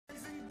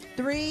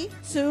3,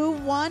 2,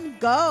 1,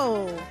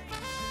 go.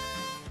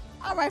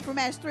 All right, for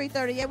match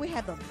 338, we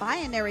have the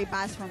binary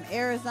bots from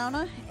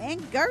Arizona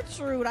and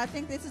Gertrude. I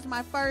think this is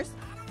my first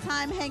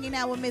time hanging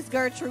out with Miss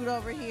Gertrude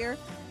over here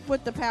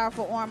with the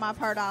powerful arm I've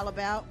heard all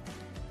about.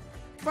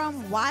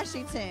 From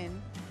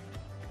Washington,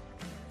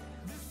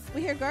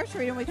 we hear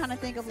Gertrude and we kind of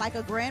think of like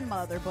a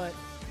grandmother, but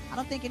I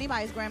don't think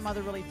anybody's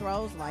grandmother really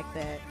throws like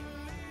that.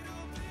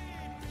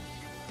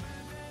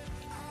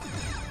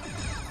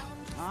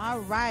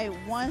 All right,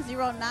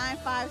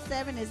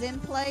 10957 is in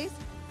place,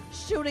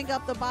 shooting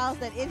up the balls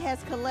that it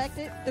has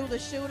collected through the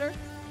shooter,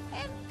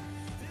 and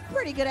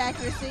pretty good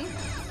accuracy.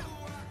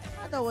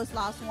 Although it's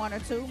lost one or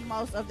two,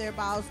 most of their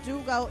balls do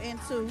go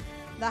into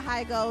the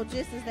high goal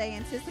just as they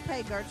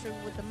anticipate. Gertrude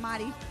with the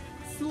mighty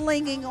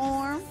slinging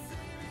arm.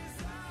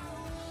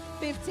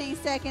 15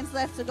 seconds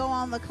left to go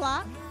on the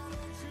clock.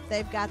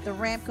 They've got the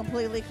ramp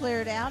completely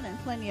cleared out and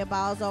plenty of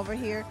balls over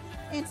here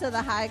into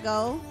the high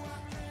goal.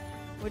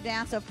 We're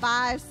down to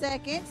 5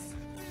 seconds.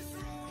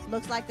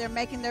 Looks like they're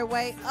making their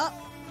way up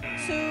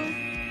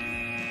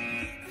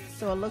to.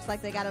 So it looks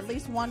like they got at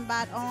least one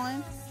bot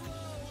on.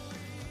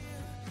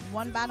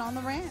 One bot on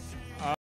the ramp.